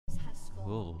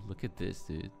Oh, look at this,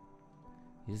 dude.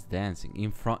 He's dancing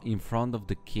in front of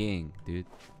the king, dude.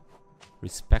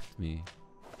 Respect me.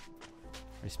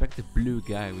 Respect the blue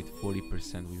guy with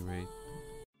 40% win rate.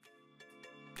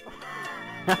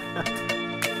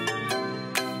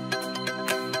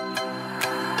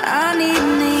 I need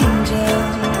an angel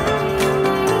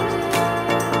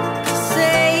to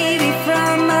save me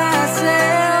from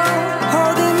myself,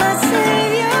 holding my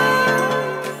savior.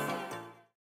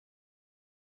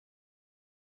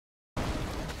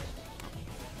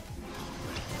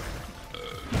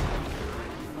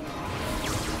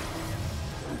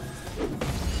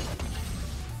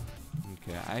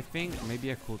 Okay, I think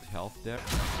maybe I could help there.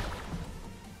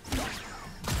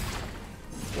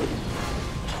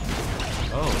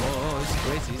 Oh, it's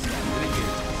crazy. He's doing it.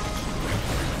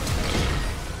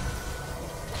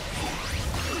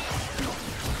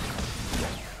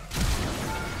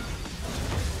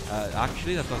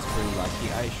 Actually, that was pretty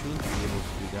lucky. I shouldn't be able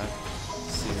to do that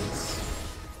since...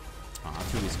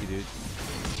 too risky, dude.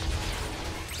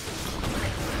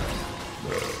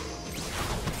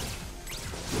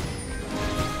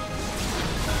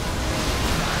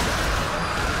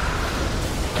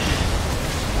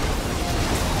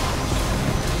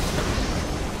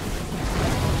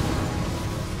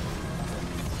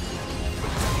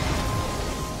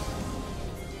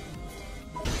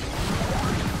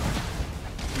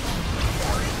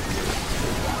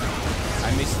 I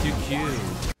missed you, Q.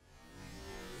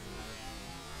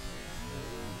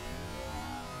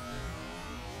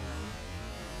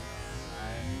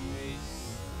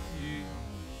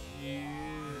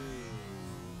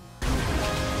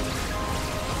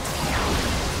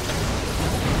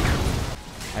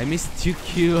 I missed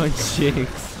 2Q on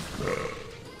Chicks.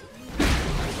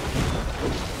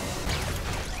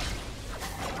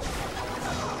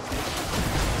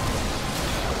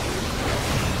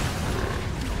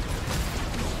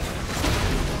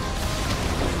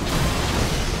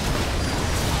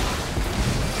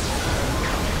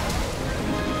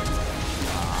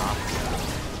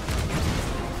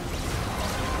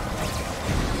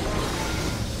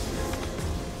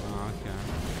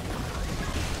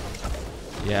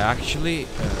 Yeah, actually,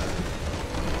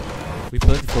 we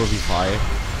played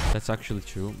 4v5. That's actually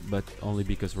true, but only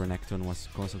because Renekton was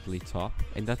constantly top,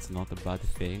 and that's not a bad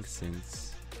thing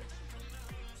since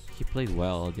he played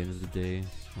well at the end of the day.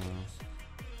 So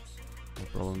no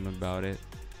problem about it.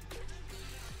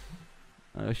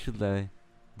 Should I?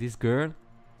 This girl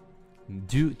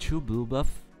do 2 blue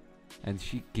buff, and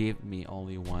she gave me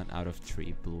only 1 out of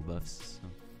 3 blue buffs. So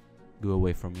go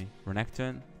away from me,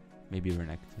 Renekton. Maybe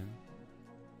Renekton.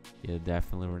 Yeah,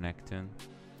 definitely Renekton.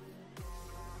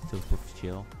 Still proof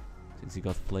chill, since he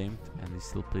got flamed and he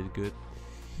still played good.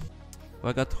 Oh,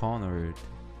 I got honored.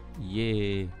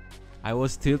 Yay. I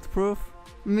was tilt proof?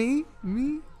 Me?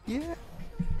 Yeah.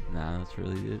 Nah, not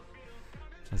really, dude.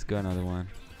 Let's go another one.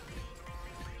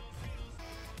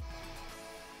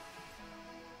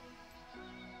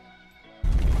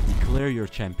 Declare your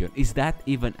champion. Is that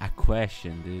even a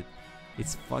question, dude?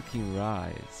 It's fucking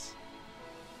Rise.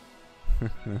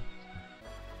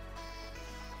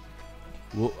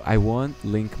 Well, I won't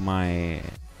link my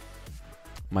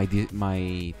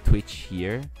Twitch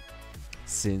here,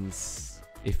 since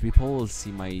if people will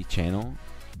see my channel,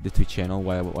 the Twitch channel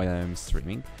while I'm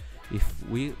streaming, if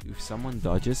someone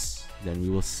dodges, then we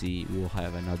will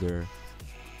have another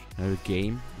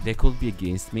game. They could be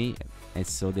against me, and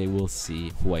so they will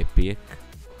see who I pick.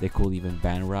 They could even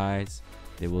ban Rise.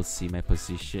 They will see my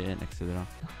position, etc.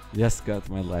 Just got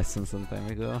my lesson some time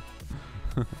ago.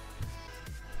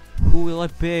 Who will I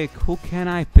pick? Who can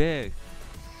I pick?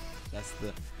 That's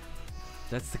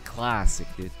the classic,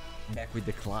 dude. Back with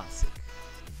the classic.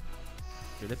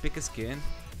 Should I pick a skin?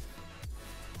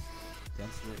 The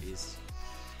answer is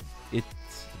it's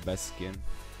the best skin.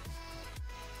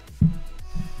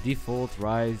 Default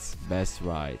Rise, best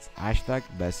Rise. Hashtag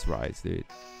best Rise, dude.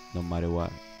 No matter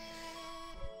what.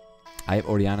 I have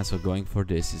Orianna, so going for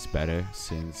this is better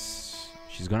since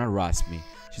she's gonna rust me.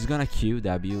 She's gonna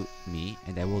QW me,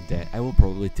 and I will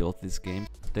probably tilt this game.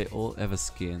 They all have a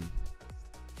skin.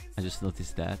 I just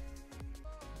noticed that.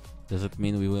 Does it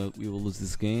mean we will lose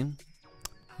this game?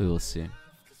 We will see.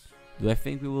 Do I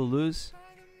think we will lose?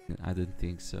 I don't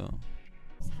think so.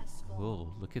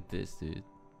 Oh, look at this, dude.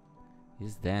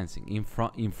 He's dancing in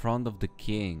front of the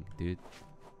king, dude.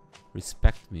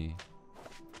 Respect me.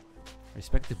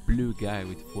 Respect the blue guy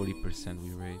with 40%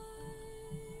 win rate.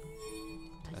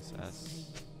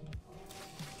 SS.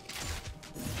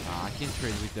 I can't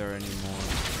trade with her anymore.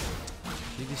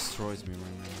 She destroys me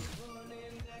right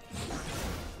now.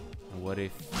 What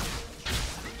if...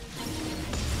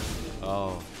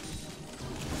 Oh.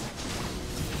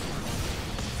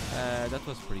 That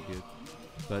was pretty good,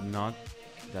 but not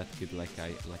that good like I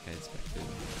expected.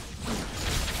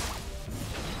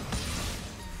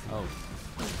 Oh.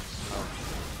 Oh.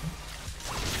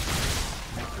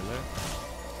 Killer.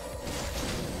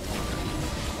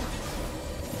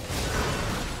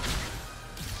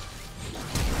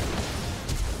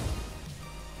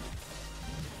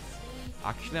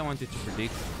 Actually, I wanted to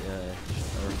predict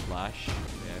Earth Flash.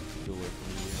 Yeah, do it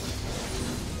from here.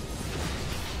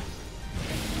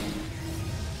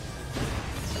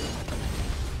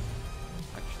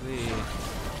 Actually,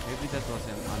 maybe that was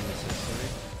unnecessary.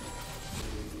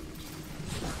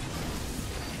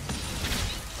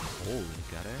 Oh, you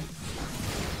got it.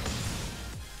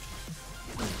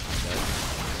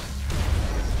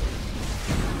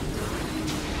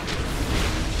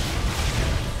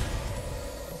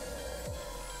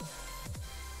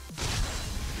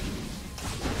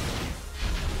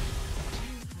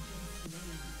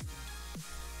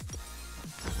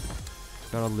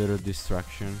 Got a little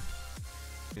distraction.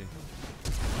 Okay.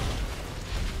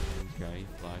 Okay,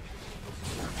 flash.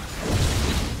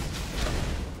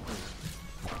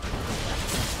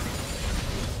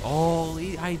 Oh,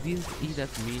 I didn't eat that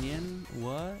minion.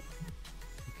 What?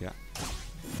 Okay.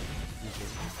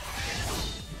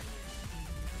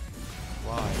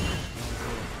 Why?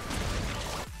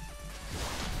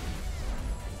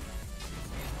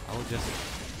 I will just.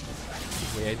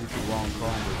 Wait, I did the wrong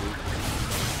combo, dude.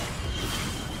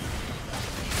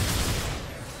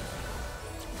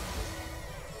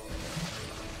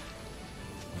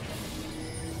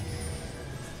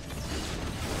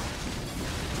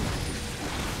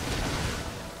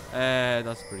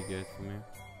 That's pretty good for me.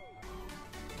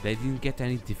 They didn't get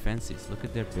any defenses. Look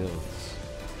at their builds.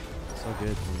 So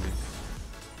good for me.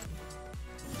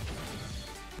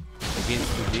 Again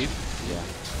too deep? Yeah.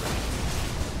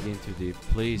 Again too deep.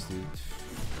 Please, dude.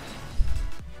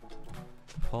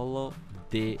 Follow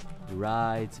the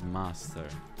right master.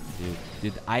 Dude,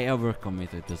 did I ever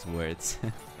committed those words?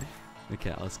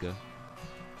 Okay, let's go.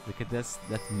 Look at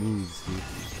that moves, dude.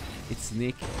 It's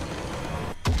Nick.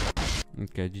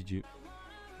 Okay, GG.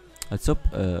 Let's hope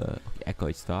Echo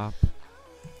is top.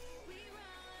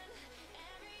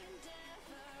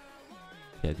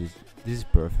 Yeah, this is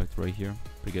perfect right here.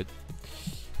 Pretty good.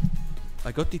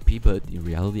 I got TP, but in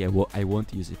reality I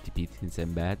won't use a TP since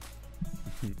I'm bad.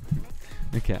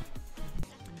 Okay.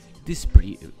 This is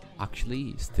pretty,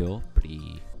 actually still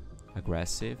pretty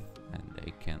aggressive, and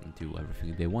they can do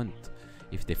everything they want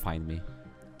if they find me.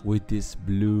 With this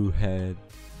blue head,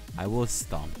 I will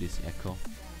stomp this Echo.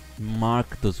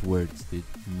 Mark those words, dude.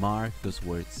 Mark those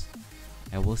words.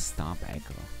 I will stomp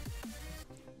Echo.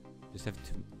 Just have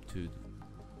to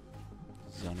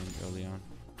zone in early on.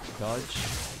 Dodge?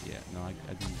 Yeah, no, I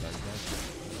didn't dodge that.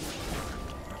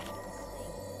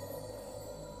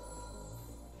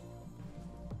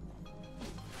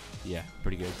 Yeah,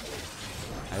 pretty good.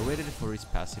 I waited for his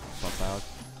passive to pop out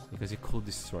because he could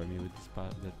destroy me with this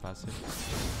that passive.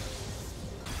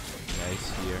 Yeah,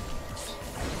 he's here.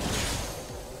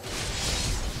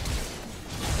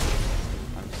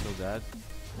 I'm still dead.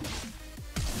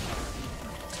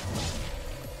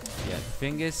 Yeah, the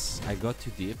thing is, I got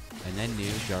too deep and I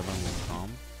knew Jarvan would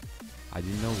come. I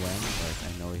didn't know when, but I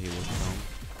know he would come.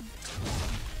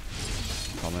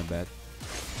 Oh, my bad.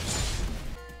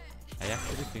 I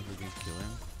actually think we can kill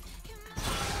him.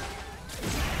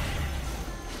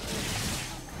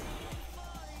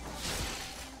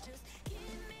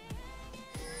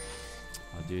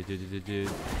 Oh, dude.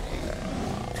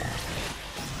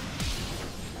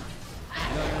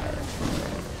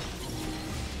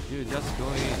 Dude, just go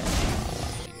in.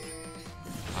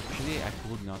 Actually, I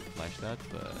could not flash that,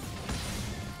 but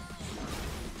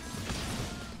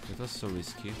it was so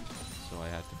risky, so I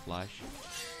had to flash.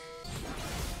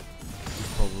 He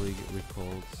probably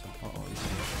recalled some. Oh, he's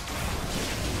here.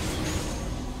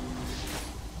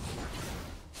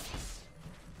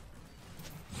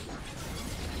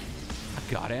 I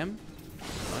got him.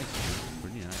 Nice, dude.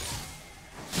 Pretty nice.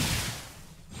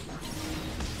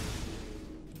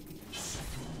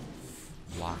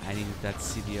 Wow, I needed that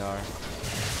CDR.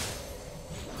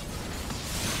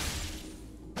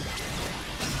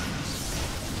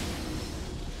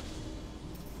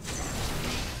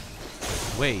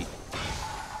 Wait.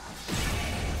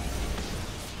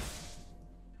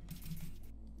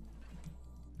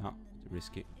 No, it's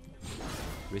risky.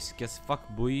 Risky as fuck,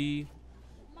 boy.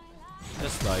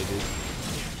 Just died it.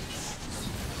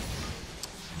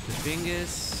 The thing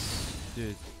is,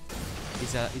 dude,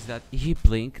 is that he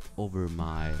blinked over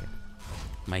my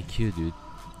Q, dude.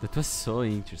 That was so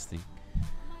interesting.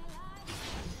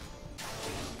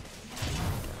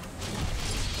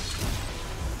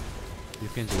 You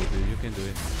can do it, dude. You can do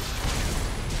it.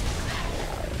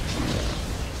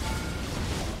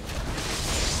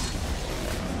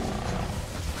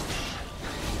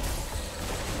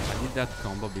 I did that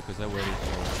combo because I waited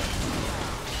for.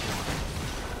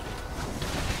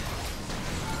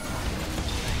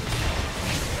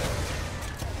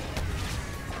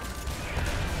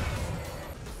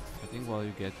 I think while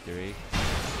you get Drake.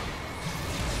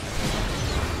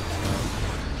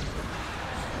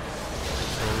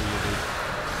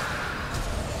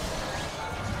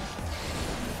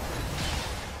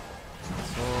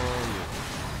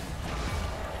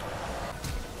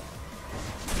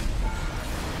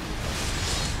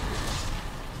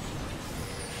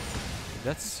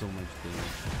 That's so much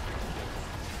damage.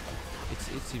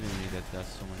 It's even me that does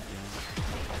so much damage.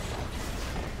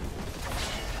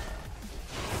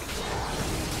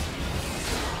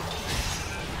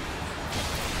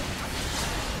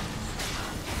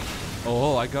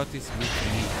 Oh, I got this meat.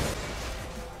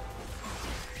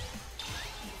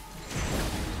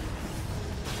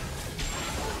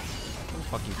 Who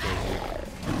fucking cares, dude?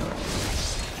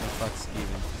 Fuck's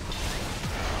even.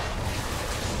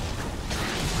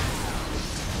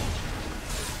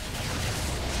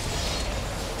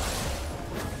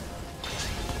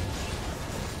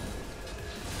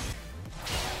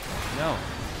 No.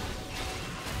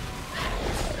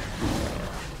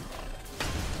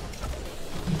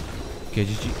 Okay,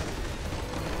 GG.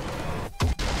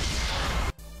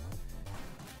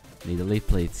 The late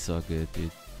play is so good,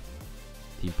 dude.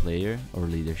 Team player or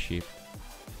leadership?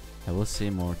 I will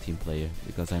say more team player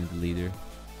because I'm the leader.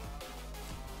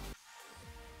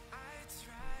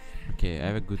 Okay, I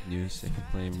have a good news. I can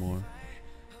play more.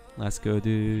 Let's go,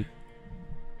 dude.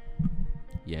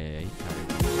 Yay.